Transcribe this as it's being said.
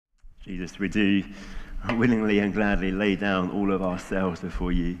Jesus, we do willingly and gladly lay down all of ourselves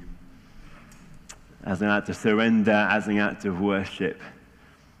before you as an act of surrender, as an act of worship,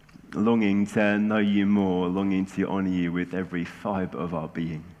 longing to know you more, longing to honor you with every fiber of our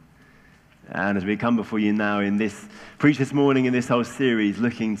being. And as we come before you now preach this morning in this whole series,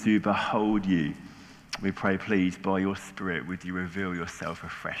 looking to behold you, we pray, please, by your Spirit, would you reveal yourself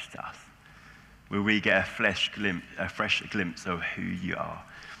afresh to us? Will we get a fresh glimpse of who you are,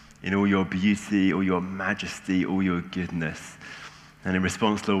 in all your beauty, all your majesty, all your goodness? And in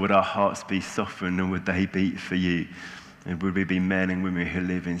response, Lord, would our hearts be softened and would they beat for you? And would we be men and women who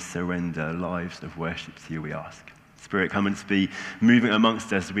live in surrender, lives of worship to you, we ask. Spirit, come and be moving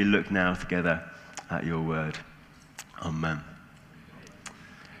amongst us as we look now together at your word. Amen.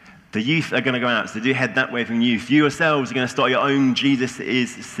 The youth are going to go out, so do head that way from youth. You yourselves are going to start your own Jesus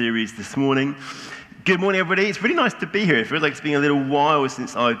Is series this morning. Good morning, everybody. It's really nice to be here. It feels like it's been a little while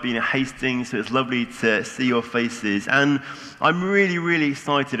since I've been at Hastings, so it's lovely to see your faces. And I'm really, really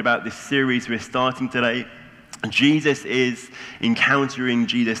excited about this series we're starting today. Jesus Is, encountering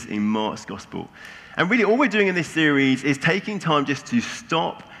Jesus in Mark's Gospel. And really all we're doing in this series is taking time just to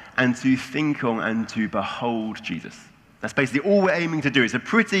stop and to think on and to behold Jesus. That's basically all we're aiming to do. It's a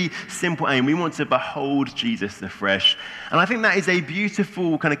pretty simple aim. We want to behold Jesus afresh. And I think that is a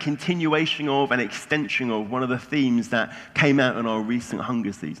beautiful kind of continuation of and extension of one of the themes that came out in our recent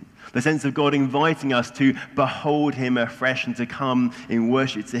hunger season. The sense of God inviting us to behold him afresh and to come in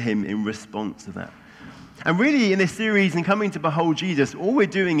worship to him in response to that. And really, in this series, in coming to behold Jesus, all we're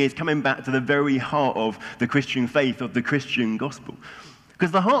doing is coming back to the very heart of the Christian faith, of the Christian gospel.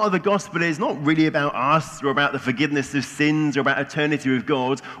 Because the heart of the gospel is not really about us or about the forgiveness of sins or about eternity with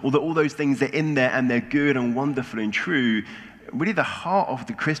God, although all those things are in there and they're good and wonderful and true. Really, the heart of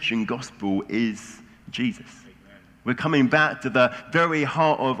the Christian gospel is Jesus. We're coming back to the very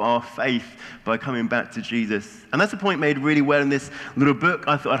heart of our faith by coming back to Jesus. And that's a point made really well in this little book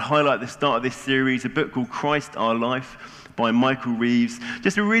I thought I'd highlight at the start of this series, a book called Christ Our Life by Michael Reeves.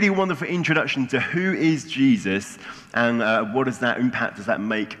 Just a really wonderful introduction to who is Jesus and what does that impact does that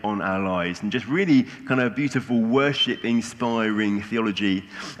make on our lives. And just really kind of beautiful worship-inspiring theology.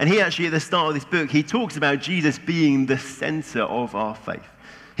 And he actually, at the start of this book, he talks about Jesus being the center of our faith.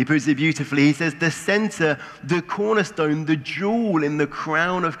 He puts it beautifully. He says, the center, the cornerstone, the jewel in the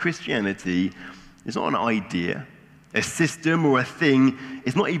crown of Christianity is not an idea, a system, or a thing.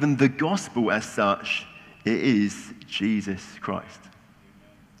 It's not even the gospel as such. It is Jesus Christ.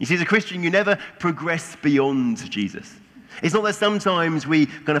 You see, as a Christian, you never progress beyond Jesus. It's not that sometimes we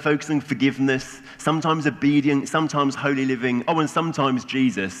kind of focus on forgiveness, sometimes obedience, sometimes holy living, and sometimes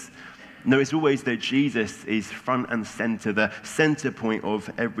Jesus. No, it's always that Jesus is front and center, the center point of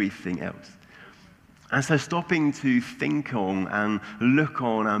everything else. And so stopping to think on and look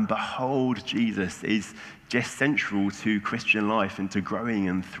on and behold Jesus is just central to Christian life and to growing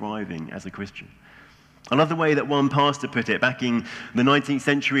and thriving as a Christian. I love the way that one pastor put it. Back in the 19th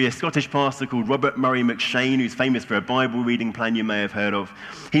century, a Scottish pastor called Robert Murray McCheyne, who's famous for a Bible reading plan you may have heard of,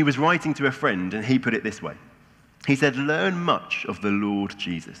 he was writing to a friend and he put it this way. He said, learn much of the Lord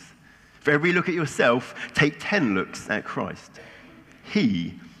Jesus. For every look at yourself, take 10 looks at Christ.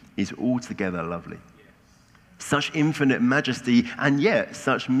 He is altogether lovely. Such infinite majesty, and yet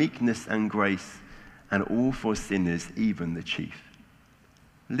such meekness and grace, and all for sinners, even the chief.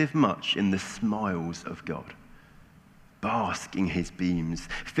 Live much in the smiles of God. Bask in his beams.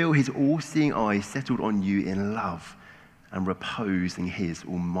 Feel his all-seeing eyes settled on you in love, and repose in his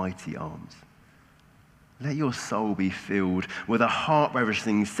almighty arms. Let your soul be filled with a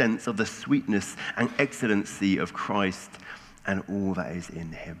heart-ravishing sense of the sweetness and excellency of Christ and all that is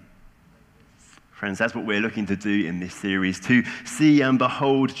in him. Friends, that's what we're looking to do in this series, to see and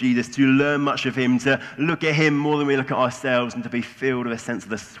behold Jesus, to learn much of him, to look at him more than we look at ourselves, and to be filled with a sense of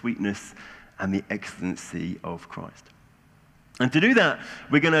the sweetness and the excellency of Christ. And to do that,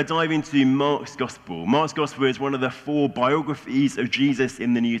 we're going to dive into Mark's Gospel. Mark's Gospel is one of the 4 biographies of Jesus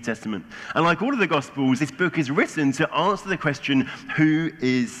in the New Testament. And like all of the Gospels, this book is written to answer the question, who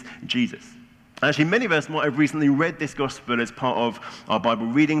is Jesus? Actually, many of us might have recently read this Gospel as part of our Bible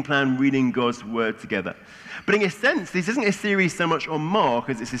reading plan, reading God's Word together. But in a sense, this isn't a series so much on Mark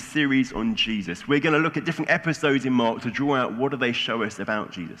as it's a series on Jesus. We're going to look at different episodes in Mark to draw out what do they show us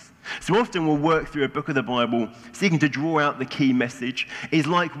about Jesus. So often we'll work through a book of the Bible seeking to draw out the key message. It's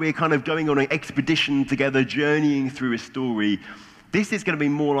like we're kind of going on an expedition together, journeying through a story. This is going to be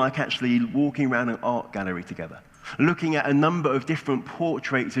more like actually walking around an art gallery together, looking at a number of different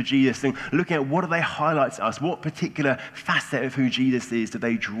portraits of Jesus and looking at what do they highlight to us, what particular facet of who Jesus is do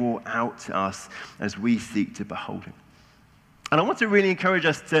they draw out to us as we seek to behold him. And I want to really encourage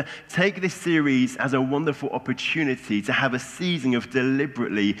us to take this series as a wonderful opportunity to have a season of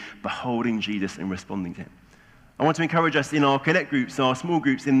deliberately beholding Jesus and responding to him. I want to encourage us in our connect groups, our small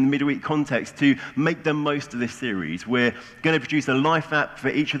groups in the midweek context, to make the most of this series. We're going to produce a life app for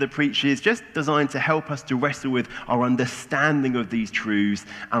each of the preachers, just designed to help us to wrestle with our understanding of these truths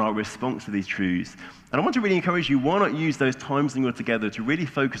and our response to these truths. And I want to really encourage you, why not use those times when you're together to really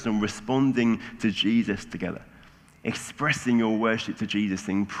focus on responding to Jesus together? Expressing your worship to Jesus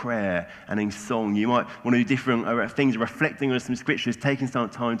in prayer and in song. You might want to do different things, reflecting on some scriptures, taking some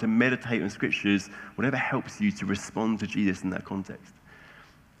time to meditate on scriptures, whatever helps you to respond to Jesus in that context.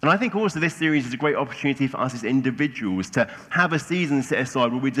 And I think also this series is a great opportunity for us as individuals to have a season set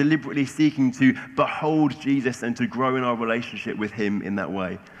aside where we're deliberately seeking to behold Jesus and to grow in our relationship with him in that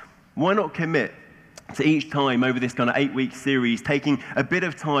way. Why not commit to each time over this kind of 8-week series, taking a bit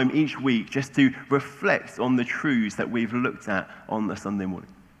of time each week just to reflect on the truths that we've looked at on a Sunday morning.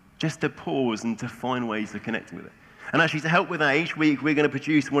 Just to pause and to find ways of connecting with it. And actually, to help with that, each week we're going to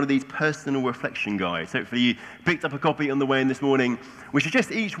produce one of these personal reflection guides. Hopefully you picked up a copy on the way in this morning, which is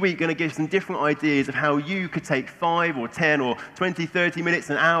just each week going to give some different ideas of how you could take 5 or 10 or 20, 30 minutes,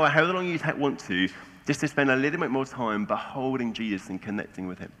 an hour, however long you want to, just to spend a little bit more time beholding Jesus and connecting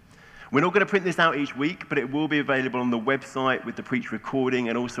with him. We're not going to print this out each week, but it will be available on the website with the preach recording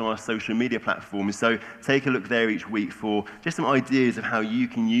and also our social media platforms. So take a look there each week for just some ideas of how you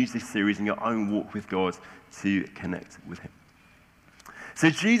can use this series in your own walk with God to connect with him. So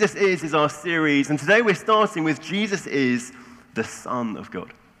Jesus is our series, and today we're starting with Jesus is the Son of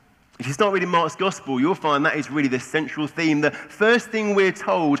God. If you start reading Mark's Gospel, you'll find that is really the central theme. The first thing we're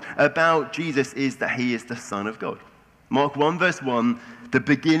told about Jesus is that he is the Son of God. Mark 1 verse 1, the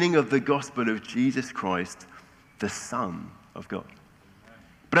beginning of the gospel of Jesus Christ, the Son of God.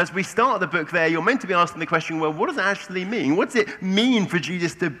 But as we start the book there, you're meant to be asking the question, well, what does it actually mean? What does it mean for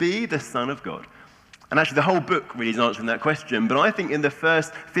Jesus to be the Son of God? And actually, the whole book really is answering that question. But I think in the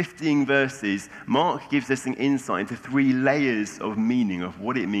first 15 verses, Mark gives us an insight into 3 layers of meaning of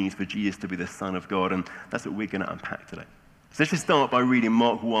what it means for Jesus to be the Son of God. And that's what we're going to unpack today. So let's just start by reading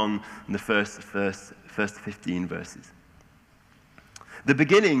Mark 1 and the first 15 verses. The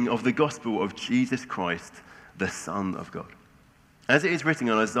beginning of the gospel of Jesus Christ, the Son of God. As it is written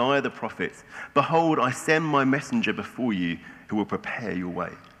on Isaiah the prophet, behold, I send my messenger before you who will prepare your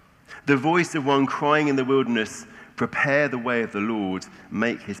way. The voice of one crying in the wilderness, prepare the way of the Lord,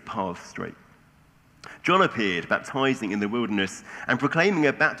 make his path straight. John appeared, baptizing in the wilderness and proclaiming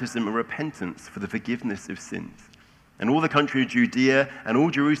a baptism of repentance for the forgiveness of sins. And all the country of Judea and all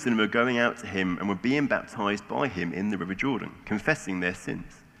Jerusalem were going out to him and were being baptized by him in the river Jordan, confessing their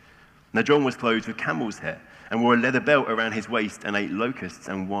sins. Now John was clothed with camel's hair and wore a leather belt around his waist and ate locusts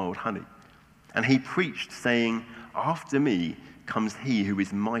and wild honey. And he preached, saying, after me comes he who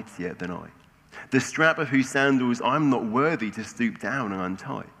is mightier than I, the strap of whose sandals I am not worthy to stoop down and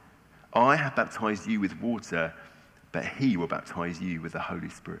untie. I have baptized you with water, but he will baptize you with the Holy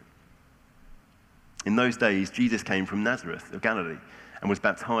Spirit. In those days, Jesus came from Nazareth of Galilee and was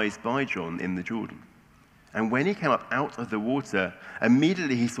baptized by John in the Jordan. And when he came up out of the water,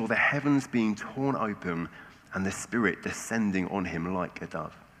 immediately he saw the heavens being torn open and the Spirit descending on him like a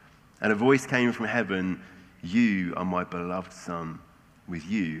dove. And a voice came from heaven, you are my beloved Son, with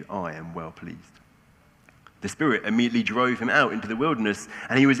you I am well pleased. The Spirit immediately drove him out into the wilderness,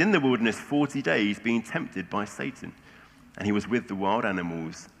 and he was in the wilderness 40 days being tempted by Satan. And he was with the wild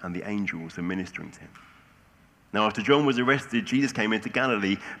animals, and the angels were ministering to him. Now after John was arrested, Jesus came into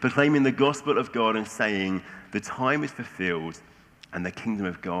Galilee, proclaiming the gospel of God and saying, the time is fulfilled, and the kingdom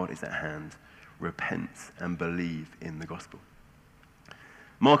of God is at hand. Repent and believe in the gospel.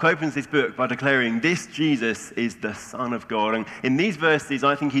 Mark opens this book by declaring this Jesus is the Son of God. And in these verses,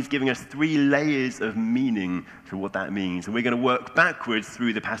 I think he's giving us 3 layers of meaning to what that means. And we're going to work backwards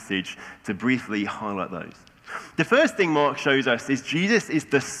through the passage to briefly highlight those. The first thing Mark shows us is Jesus is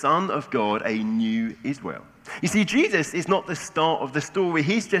the Son of God, a new Israel. You see, Jesus is not the start of the story.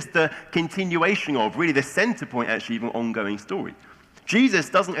 He's just the continuation of, really the center point actually of an ongoing story. Jesus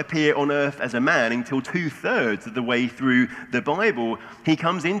doesn't appear on earth as a man until 2/3 of the way through the Bible. He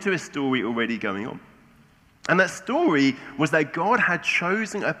comes into a story already going on. And that story was that God had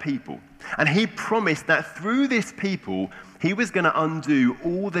chosen a people, and he promised that through this people, he was going to undo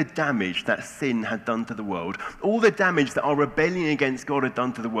all the damage that sin had done to the world, all the damage that our rebellion against God had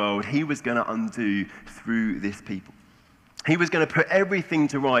done to the world, he was going to undo through this people. He was going to put everything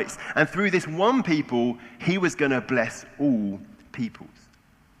to rights, and through this one people, he was going to bless all peoples.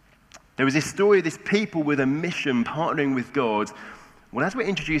 There was this story of this people with a mission partnering with God Well, as we're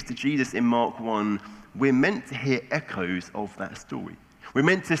introduced to Jesus in Mark 1, we're meant to hear echoes of that story. We're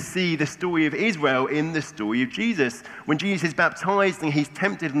meant to see the story of Israel in the story of Jesus. When Jesus is baptized and he's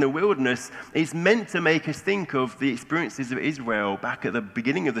tempted in the wilderness, it's meant to make us think of the experiences of Israel back at the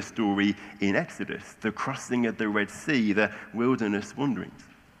beginning of the story in Exodus, the crossing of the Red Sea, the wilderness wanderings.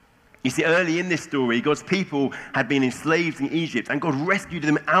 You see, early in this story, God's people had been enslaved in Egypt, and God rescued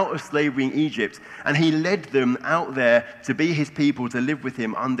them out of slavery in Egypt, and he led them out there to be his people, to live with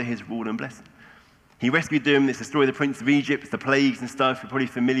him under his rule and blessing. He rescued them. It's the story of the Prince of Egypt, the plagues and stuff you're probably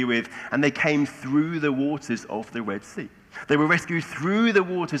familiar with, and they came through the waters of the Red Sea. They were rescued through the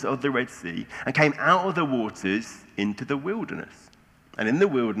waters of the Red Sea and came out of the waters into the wilderness. And in the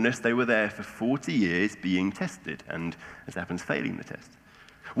wilderness, they were there for 40 years being tested, and as happens, failing the test.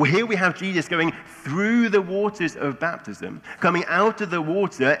 Well, here we have Jesus going through the waters of baptism, coming out of the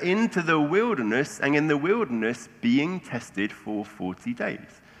water into the wilderness, and in the wilderness being tested for 40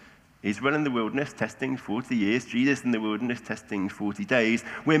 days. Israel in the wilderness testing 40 years, Jesus in the wilderness testing 40 days.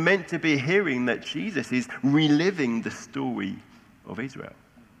 We're meant to be hearing that Jesus is reliving the story of Israel.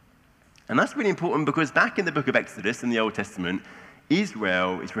 And that's really important because back in the book of Exodus in the Old Testament,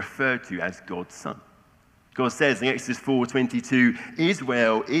 Israel is referred to as God's son. God says in Exodus 4:22,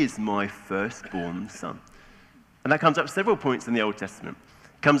 Israel is my firstborn son. And that comes up several points in the Old Testament.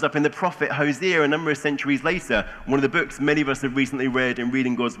 It comes up in the prophet Hosea a number of centuries later, one of the books many of us have recently read in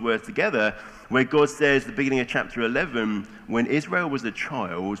reading God's word together, where God says at the beginning of chapter 11, when Israel was a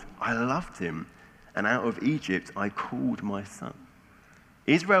child, I loved him, and out of Egypt I called my son.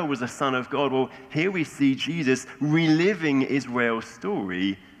 Israel was a son of God. Well, here we see Jesus reliving Israel's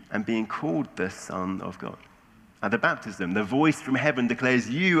story and being called the Son of God. At the baptism, the voice from heaven declares,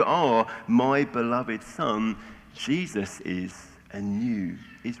 you are my beloved Son. Jesus is a new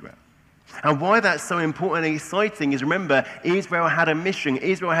Israel. And why that's so important and exciting is, remember, Israel had a mission.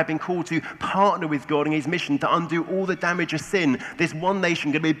 Israel had been called to partner with God in his mission to undo all the damage of sin. This one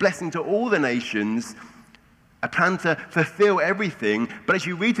nation going to be a blessing to all the nations, a plan to fulfill everything. But as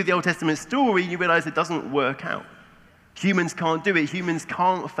you read through the Old Testament story, you realize it doesn't work out. Humans can't do it. Humans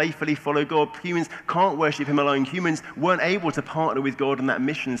can't faithfully follow God. Humans can't worship him alone. Humans weren't able to partner with God in that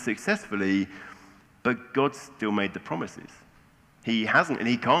mission successfully, but God still made the promises. He hasn't, and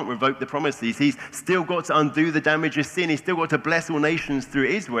he can't revoke the promises. He's still got to undo the damage of sin. He's still got to bless all nations through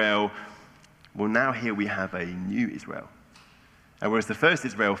Israel. Well, now here we have a new Israel. And whereas the first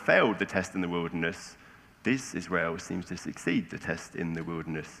Israel failed the test in the wilderness, this Israel seems to succeed the test in the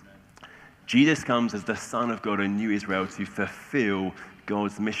wilderness. Jesus comes as the Son of God, a new Israel, to fulfill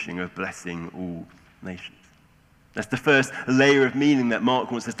God's mission of blessing all nations. That's the first layer of meaning that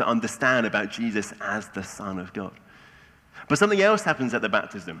Mark wants us to understand about Jesus as the Son of God. But something else happens at the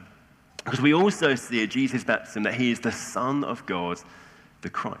baptism, because we also see at Jesus' baptism that he is the Son of God, the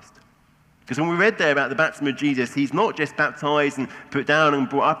Christ. Because when we read there about the baptism of Jesus, he's not just baptized and put down and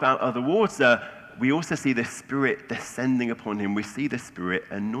brought up out of the water. We also see the Spirit descending upon him. We see the Spirit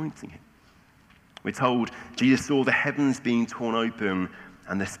anointing him. We're told Jesus saw the heavens being torn open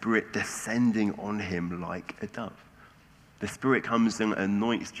and the Spirit descending on him like a dove. The Spirit comes and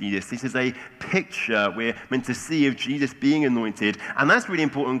anoints Jesus. This is a picture we're meant to see of Jesus being anointed. And that's really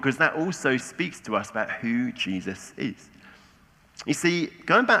important because that also speaks to us about who Jesus is. You see,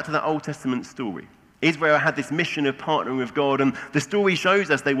 going back to the Old Testament story, Israel had this mission of partnering with God, and the story shows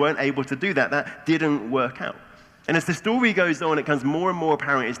us they weren't able to do that. That didn't work out. And as the story goes on, it becomes more and more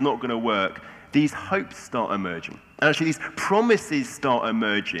apparent it's not going to work. These hopes start emerging. And actually, these promises start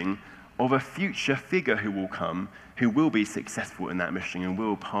emerging of a future figure who will come, who will be successful in that mission and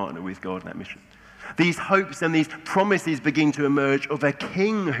will partner with God in that mission. These hopes and these promises begin to emerge of a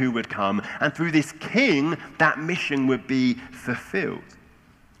king who would come, and through this king, that mission would be fulfilled.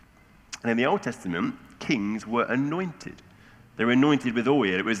 And in the Old Testament, kings were anointed. They were anointed with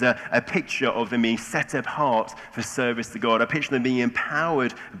oil. It was a picture of them being set apart for service to God, a picture of them being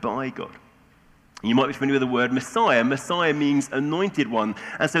empowered by God. You might be familiar with the word Messiah. Messiah means anointed one.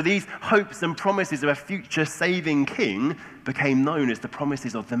 And so these hopes and promises of a future saving king became known as the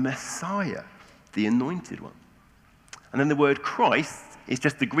promises of the Messiah, the anointed one. And then the word Christ is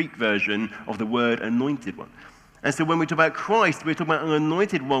just the Greek version of the word anointed one. And so when we talk about Christ, we're talking about an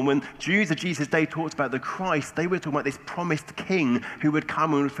anointed one. When Jews of Jesus' day talked about the Christ, they were talking about this promised king who would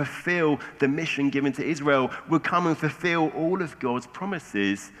come and fulfill the mission given to Israel, would come and fulfill all of God's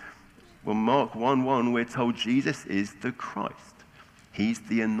promises. Well, Mark 1:1, we're told Jesus is the Christ. He's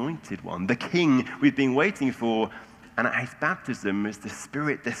the anointed one, the king we've been waiting for. And at his baptism, as the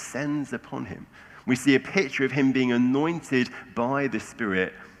Spirit descends upon him, we see a picture of him being anointed by the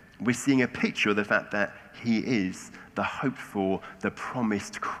Spirit. We're seeing a picture of the fact that he is the hoped for, the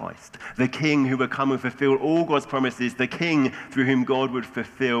promised Christ, the King who would come and fulfill all God's promises, the King through whom God would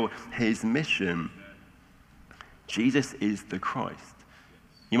fulfill his mission. Jesus is the Christ.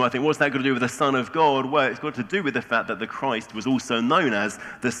 You might think, what's that got to do with the Son of God? Well, it's got to do with the fact that the Christ was also known as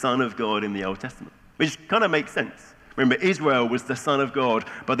the Son of God in the Old Testament, which kind of makes sense. Remember, Israel was the Son of God,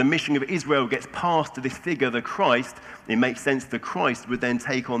 but the mission of Israel gets passed to this figure, the Christ. It makes sense the Christ would then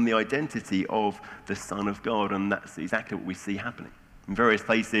take on the identity of the Son of God, and that's exactly what we see happening in various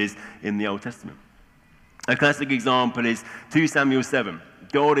places in the Old Testament. A classic example is 2 Samuel 7.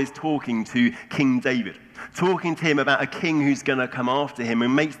 God is talking to King David, talking to him about a king who's going to come after him,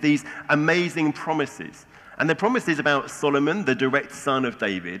 and makes these amazing promises. And the promise is about Solomon, the direct son of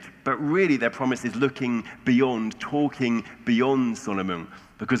David, but really their promise is looking beyond, talking beyond Solomon,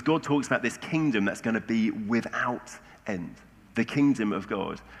 because God talks about this kingdom that's going to be without end, the kingdom of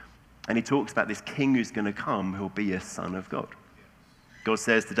God. And he talks about this king who's going to come who'll be a son of God. God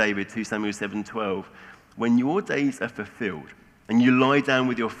says to David, 2 Samuel 7:12, when your days are fulfilled and you lie down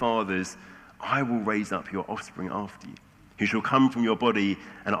with your fathers, I will raise up your offspring after you, who shall come from your body,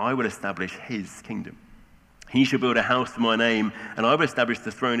 and I will establish his kingdom. He shall build a house for my name, and I will establish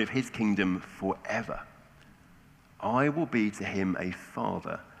the throne of his kingdom forever. I will be to him a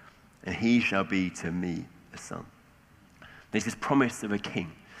father, and he shall be to me a son. There's this promise of a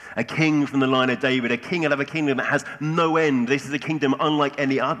king from the line of David, a king will have a kingdom that has no end. This is a kingdom unlike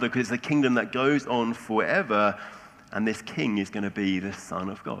any other, because it's a kingdom that goes on forever, and this king is going to be the Son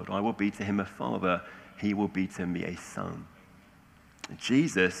of God. I will be to him a father, he will be to me a son.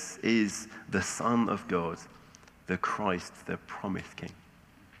 Jesus is the Son of God, the Christ, the promised King.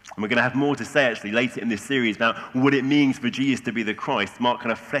 And we're going to have more to say, actually, later in this series about what it means for Jesus to be the Christ. Mark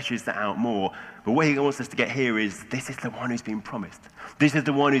kind of fleshes that out more. But what he wants us to get here is, this is the one who's been promised. This is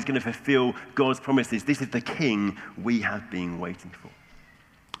the one who's going to fulfill God's promises. This is the King we have been waiting for.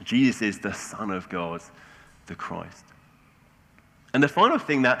 Jesus is the Son of God, the Christ. And the final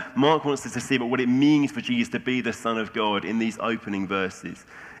thing that Mark wants us to see about what it means for Jesus to be the Son of God in these opening verses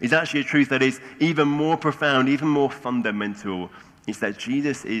is actually a truth that is even more profound, even more fundamental. It's that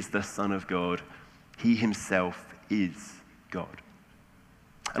Jesus is the Son of God. He himself is God.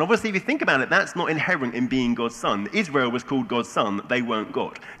 And obviously, if you think about it, that's not inherent in being God's son. Israel was called God's son. They weren't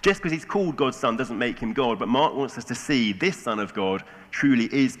God. Just because he's called God's son doesn't make him God. But Mark wants us to see this Son of God truly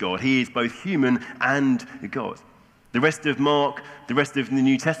is God. He is both human and God. The rest of Mark, the rest of the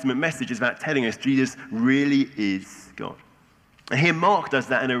New Testament message is about telling us Jesus really is God. And here Mark does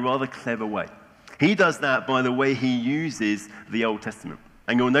that in a rather clever way. He does that by the way he uses the Old Testament.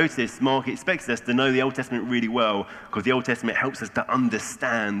 And you'll notice Mark expects us to know the Old Testament really well, because the Old Testament helps us to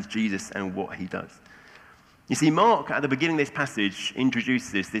understand Jesus and what he does. You see, Mark, at the beginning of this passage,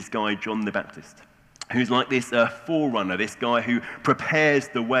 introduces this guy, John the Baptist, who's like this forerunner, this guy who prepares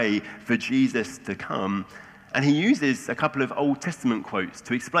the way for Jesus to come. And he uses a couple of Old Testament quotes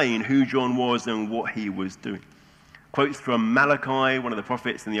to explain who John was and what he was doing. Quotes from Malachi, one of the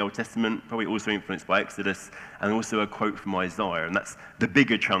prophets in the Old Testament, probably also influenced by Exodus, and also a quote from Isaiah. And that's the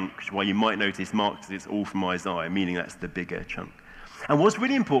bigger chunk, which you might notice Mark says it's all from Isaiah, meaning that's the bigger chunk. And what's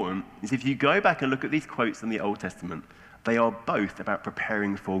really important is if you go back and look at these quotes in the Old Testament, they are both about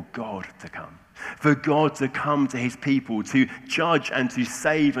preparing for God to come. For God to come to his people, to judge and to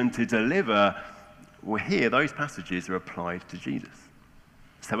save and to deliver. Well, here, those passages are applied to Jesus.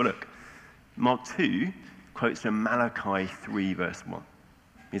 Let's have a look. Mark 2 quotes from Malachi 3, verse 1.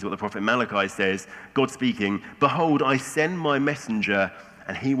 Here's what the prophet Malachi says, God speaking, "Behold, I send my messenger,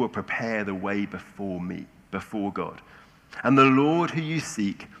 and he will prepare the way before me, before God. And the Lord who you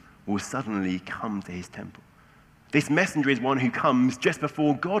seek will suddenly come to his temple." This messenger is one who comes just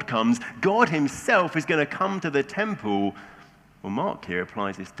before God comes. God himself is going to come to the temple. Well, Mark here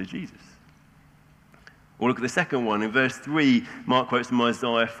applies this to Jesus. Or look at the second one. In verse 3, Mark quotes from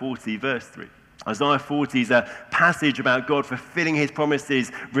Isaiah 40, verse 3. Isaiah 40 is a passage about God fulfilling his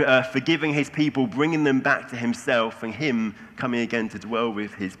promises, forgiving his people, bringing them back to himself, and him coming again to dwell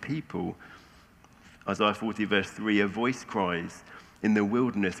with his people. Isaiah 40, verse 3, a voice cries, "In the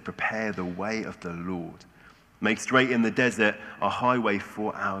wilderness, prepare the way of the Lord. Make straight in the desert a highway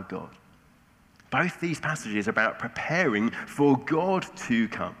for our God." Both these passages are about preparing for God to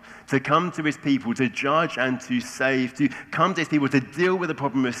come to his people, to judge and to save, to come to his people, to deal with the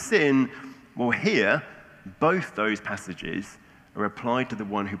problem of sin. Well, here, both those passages are applied to the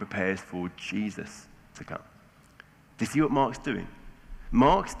one who prepares for Jesus to come. Do you see what Mark's doing?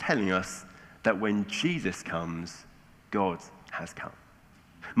 Mark's telling us that when Jesus comes, God has come.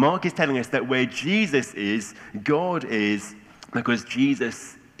 Mark is telling us that where Jesus is, God is, because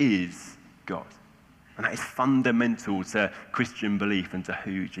Jesus is God. And that is fundamental to Christian belief and to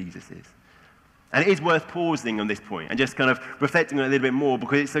who Jesus is. And it is worth pausing on this point and just kind of reflecting on it a little bit more,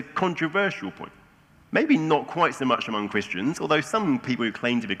 because it's a controversial point. Maybe not quite so much among Christians, although some people who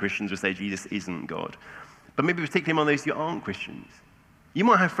claim to be Christians will say Jesus isn't God. But maybe particularly among those who aren't Christians. You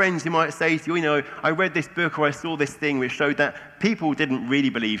might have friends who might say to you, I read this book or I saw this thing which showed that people didn't really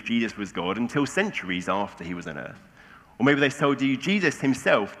believe Jesus was God until centuries after he was on earth. Or maybe they told you Jesus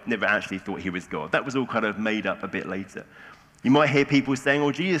himself never actually thought he was God. That was all kind of made up a bit later. You might hear people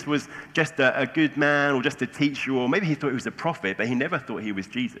saying, Jesus was just a good man or just a teacher, or maybe he thought he was a prophet, but he never thought he was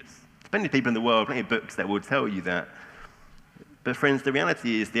Jesus. There's plenty of people in the world, plenty of books that will tell you that. But friends, the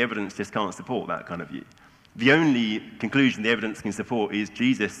reality is the evidence just can't support that kind of view. The only conclusion the evidence can support is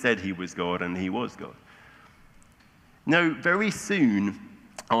Jesus said he was God and he was God. No, very soon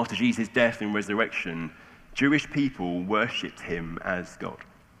after Jesus' death and resurrection, Jewish people worshipped him as God.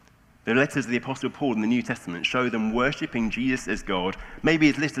 The letters of the Apostle Paul in the New Testament show them worshipping Jesus as God, maybe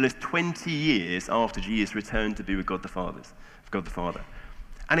as little as 20 years after Jesus returned to be with God the Father.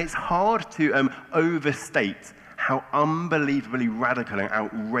 And it's hard to overstate how unbelievably radical and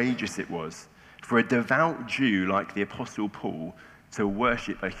outrageous it was for a devout Jew like the Apostle Paul to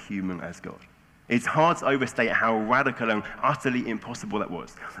worship a human as God. It's hard to overstate how radical and utterly impossible that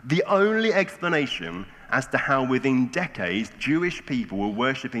was. The only explanation as to how within decades Jewish people were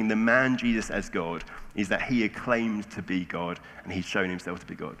worshipping the man Jesus as God is that he had claimed to be God and he'd shown himself to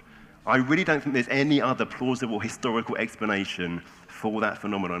be God. I really don't think there's any other plausible historical explanation for that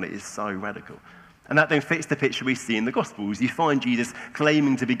phenomenon. It is so radical. And that then fits the picture we see in the Gospels. You find Jesus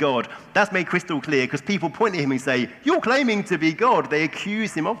claiming to be God. That's made crystal clear because people point at him and say, "You're claiming to be God." They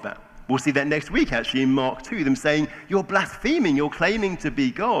accuse him of that. We'll see that next week, actually, in Mark 2, them saying, "You're blaspheming, you're claiming to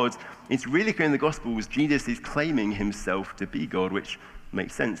be God." It's really clear in the Gospels, Jesus is claiming himself to be God, which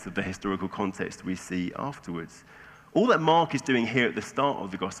makes sense of the historical context we see afterwards. All that Mark is doing here at the start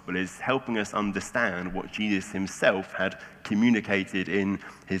of the Gospel is helping us understand what Jesus himself had communicated in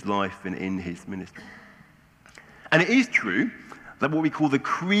his life and in his ministry. And it is true that what we call the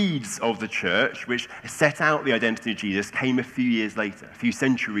creeds of the church, which set out the identity of Jesus, came a few years later, a few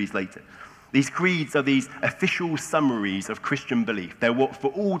centuries later. These creeds are these official summaries of Christian belief. They're what, for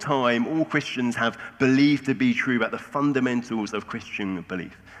all time, all Christians have believed to be true about the fundamentals of Christian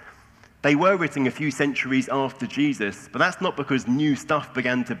belief. They were written a few centuries after Jesus, but that's not because new stuff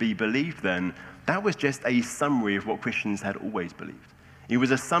began to be believed then. That was just a summary of what Christians had always believed. It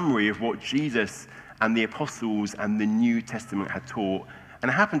was a summary of what Jesus and the apostles and the New Testament had taught, and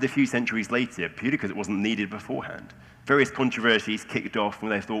it happened a few centuries later, purely because it wasn't needed beforehand. Various controversies kicked off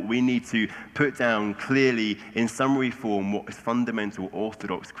when they thought we need to put down clearly in summary form what is fundamental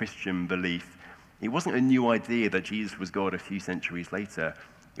Orthodox Christian belief. It wasn't a new idea that Jesus was God a few centuries later.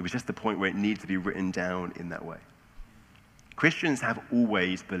 It was just the point where it needed to be written down in that way. Christians have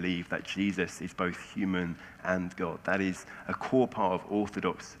always believed that Jesus is both human and God. That is a core part of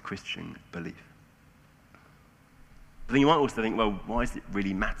Orthodox Christian belief. But then you might also think, well, why does it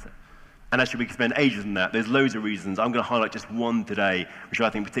really matter? And actually, we could spend ages on that. There's loads of reasons. I'm going to highlight just one today, which I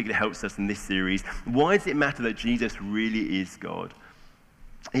think particularly helps us in this series. Why does it matter that Jesus really is God?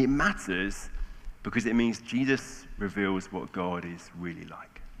 It matters because it means Jesus reveals what God is really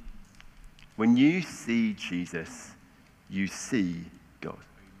like. When you see Jesus, you see God.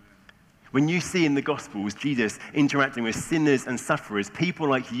 When you see in the Gospels Jesus interacting with sinners and sufferers, people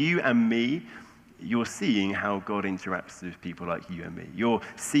like you and me, you're seeing how God interacts with people like you and me. You're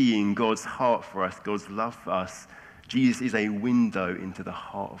seeing God's heart for us, God's love for us. Jesus is a window into the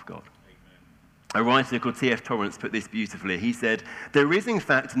heart of God. A writer called T.F. Torrance put this beautifully. He said, "There is in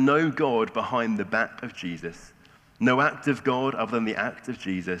fact no God behind the back of Jesus, no act of God other than the act of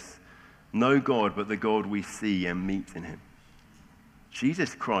Jesus, no God but the God we see and meet in him."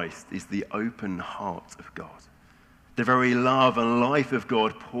 Jesus Christ is the open heart of God, the very love and life of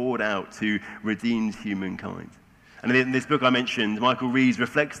God poured out to redeemed humankind. And in this book I mentioned, Michael Reeves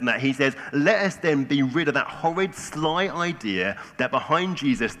reflects on that. He says, "Let us then be rid of that horrid, sly idea that behind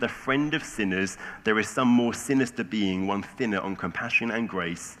Jesus, the friend of sinners, there is some more sinister being, one thinner on compassion and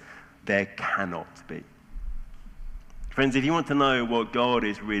grace. There cannot be." Friends, if you want to know what God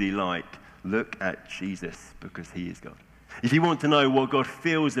is really like, look at Jesus because he is God. If you want to know what God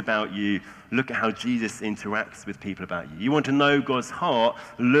feels about you, look at how Jesus interacts with people about you. You want to know God's heart,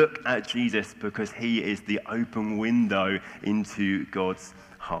 look at Jesus because he is the open window into God's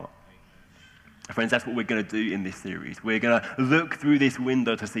heart. Friends, that's what we're going to do in this series. We're going to look through this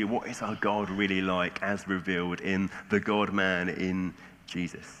window to see what is our God really like as revealed in the God-man in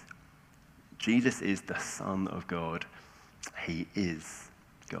Jesus. Jesus is the Son of God. He is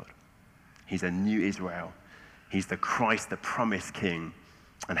God. He's a new Israel. He's the Christ, the promised King,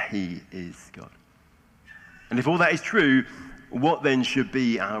 and he is God. And if all that is true, what then should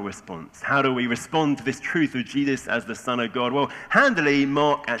be our response? How do we respond to this truth of Jesus as the Son of God? Well, handily,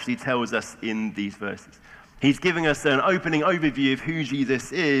 Mark actually tells us in these verses. He's giving us an opening overview of who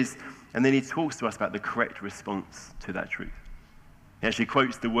Jesus is, and then he talks to us about the correct response to that truth. He actually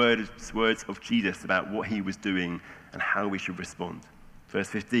quotes the words of Jesus about what he was doing and how we should respond. Verse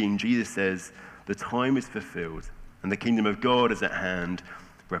 15, Jesus says, "The time is fulfilled, and the kingdom of God is at hand.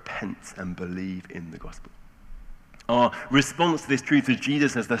 Repent and believe in the gospel." Our response to this truth of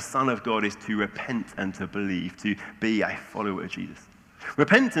Jesus as the Son of God is to repent and to believe, to be a follower of Jesus.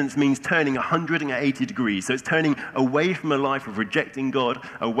 Repentance means turning 180 degrees. So it's turning away from a life of rejecting God,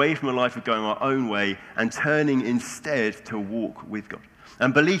 away from a life of going our own way, and turning instead to walk with God.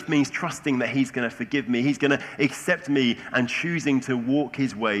 And belief means trusting that he's going to forgive me, he's going to accept me, and choosing to walk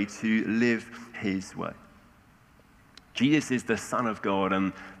his way, to live his way. Jesus is the Son of God,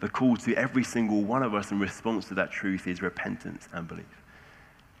 and the call to every single one of us in response to that truth is repentance and belief.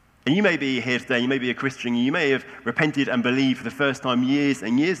 And you may be here today, you may be a Christian, you may have repented and believed for the first time years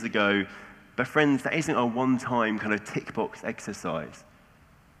and years ago, but friends, that isn't a one-time kind of tick box exercise.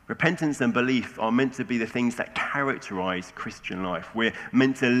 Repentance and belief are meant to be the things that characterize Christian life. We're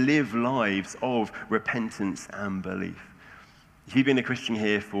meant to live lives of repentance and belief. If you've been a Christian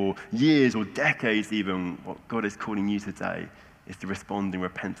here for years or decades even, what God is calling you today is to respond in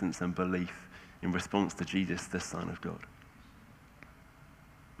repentance and belief in response to Jesus, the Son of God.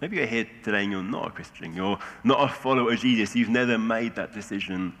 Maybe you're here today and you're not a Christian. You're not a follower of Jesus. You've never made that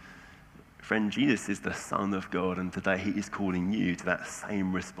decision. Friend, Jesus is the Son of God, and today he is calling you to that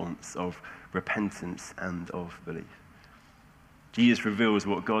same response of repentance and of belief. Jesus reveals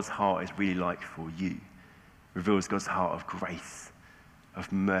what God's heart is really like for you. Reveals God's heart of grace,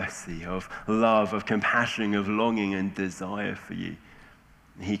 of mercy, of love, of compassion, of longing and desire for you.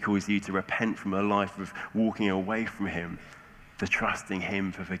 And he calls you to repent from a life of walking away from him, to trusting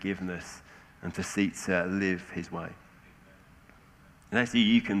him for forgiveness, and to seek to live his way. And actually,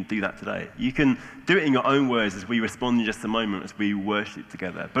 you can do that today. You can do it in your own words as we respond in just a moment, as we worship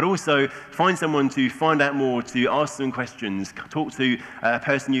together. But also, find someone to find out more, to ask some questions. Talk to a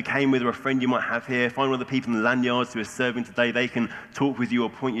person you came with or a friend you might have here. Find one of the people in the lanyards who are serving today. They can talk with you or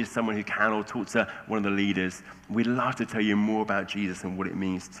point you to someone who can, or talk to one of the leaders. We'd love to tell you more about Jesus and what it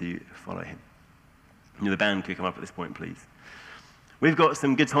means to follow him. The band could come up at this point, please. We've got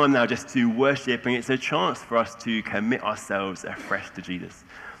some good time now just to worship, and it's a chance for us to commit ourselves afresh to Jesus.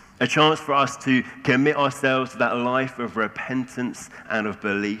 A chance for us to commit ourselves to that life of repentance and of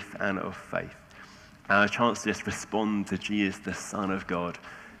belief and of faith. And a chance to just respond to Jesus, the Son of God,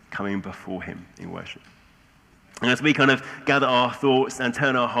 coming before him in worship. And as we kind of gather our thoughts and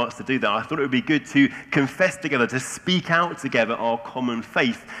turn our hearts to do that, I thought it would be good to confess together, to speak out together our common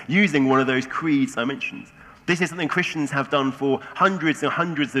faith using one of those creeds I mentioned. This is something Christians have done for hundreds and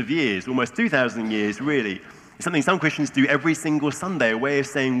hundreds of years, almost 2,000 years, really. It's something some Christians do every single Sunday, a way of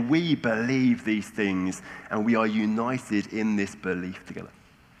saying we believe these things and we are united in this belief together.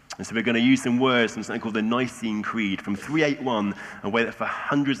 And so we're going to use some words from something called the Nicene Creed from 381, a way that for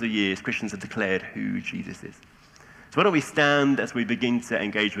hundreds of years Christians have declared who Jesus is. So why don't we stand as we begin to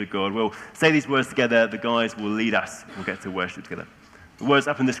engage with God? We'll say these words together, the guys will lead us, we'll get to worship together. The words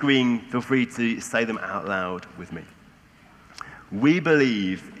up on the screen, feel free to say them out loud with me. We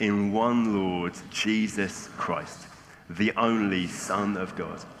believe in one Lord, Jesus Christ, the only Son of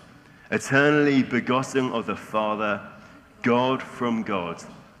God, eternally begotten of the Father, God from God,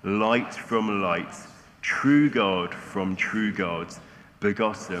 light from light, true God from true God,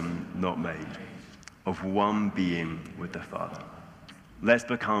 begotten, not made, of one being with the Father. Let's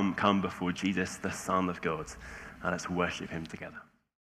come before Jesus, the Son of God, and let's worship him together.